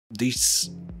this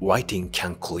lighting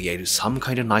can create some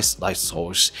kind of nice light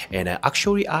source, and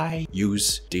actually I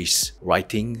use this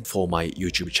lighting for my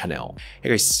YouTube channel. Hey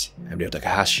guys, I'm Ryo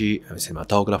Takahashi. I'm a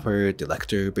cinematographer,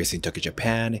 director based in Tokyo,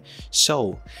 Japan.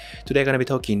 So today I'm gonna be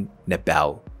talking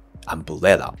about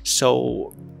umbrella.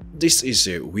 So this is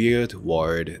a weird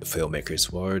word,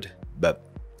 filmmaker's word, but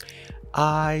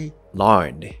I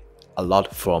learned a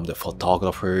lot from the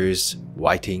photographers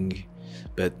writing,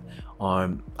 but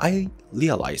I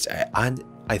realized and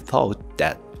I thought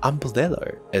that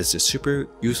umbrella is a super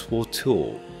useful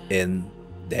tool in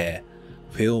the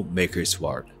filmmaker's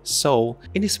world. So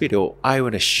in this video, I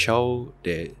want to show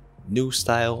the new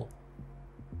style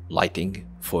lighting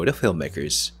for the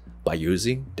filmmakers by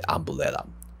using the umbrella.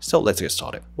 So let's get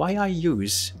started. Why I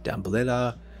use the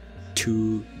umbrella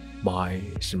to my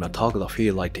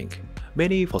cinematography lighting?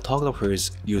 Many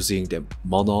photographers using the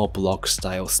monoblock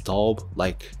style stove,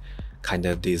 like kind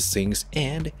of these things,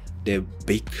 and the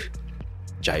big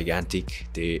gigantic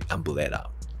the umbrella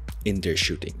in their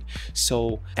shooting.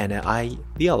 So and I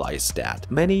realized that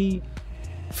many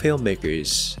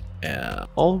filmmakers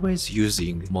always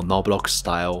using monoblock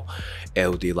style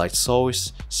LED light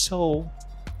source, so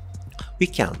we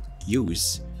can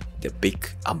use the big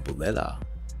umbrella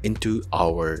into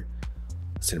our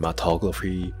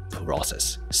cinematography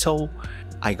process. So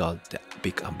I got the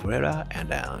big umbrella and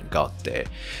then got the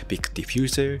big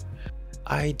diffuser.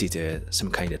 I did some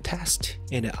kind of test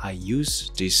and I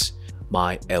used this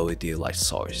my LED light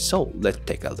source. So let's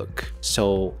take a look.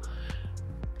 So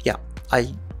yeah,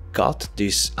 I got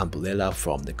this umbrella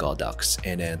from the Godox,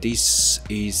 and this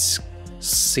is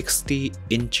 60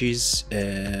 inches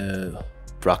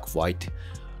black white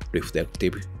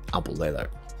reflective umbrella,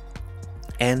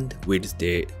 and with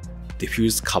the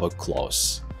diffuse cover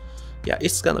cloth. Yeah,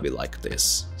 it's gonna be like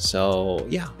this. So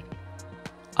yeah,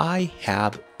 I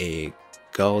have a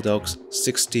Godox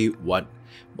 60W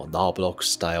monoblock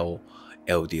style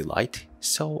LED light,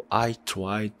 so I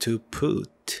tried to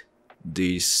put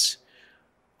this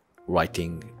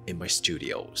lighting in my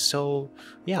studio. So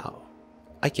yeah,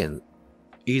 I can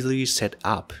easily set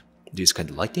up this kind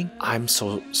of lighting. I'm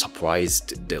so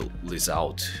surprised the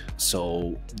result.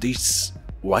 So this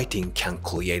lighting can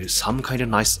create some kind of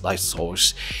nice light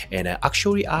source, and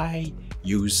actually I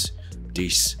use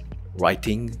this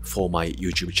lighting for my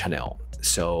YouTube channel.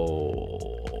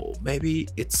 So maybe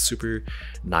it's super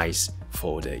nice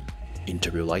for the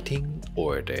interview lighting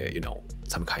or the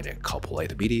some kind of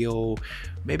corporate video.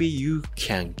 Maybe you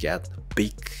can get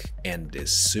big and the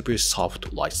super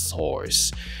soft light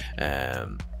source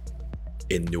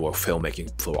in your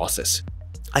filmmaking process.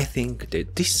 I think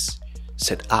that this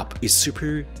setup is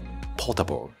super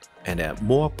portable and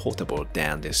more portable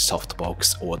than the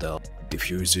softbox or the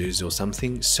diffusers or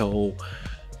something. So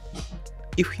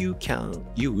if you can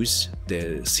use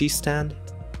the C-stand,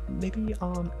 maybe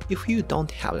if you don't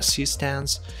have a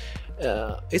C-stands,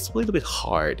 it's a little bit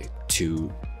hard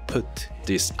to put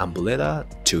this umbrella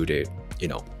to the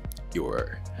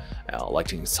your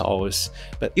lighting source.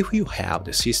 But if you have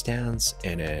the C-stands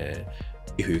and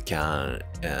if you can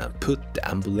put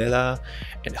the umbrella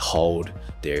and hold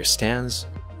their stands,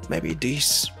 maybe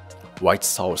this light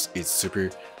source is super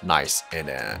nice,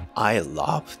 and I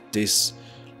love this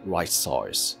light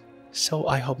source. So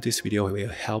I hope this video will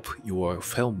help your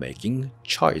filmmaking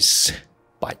choice.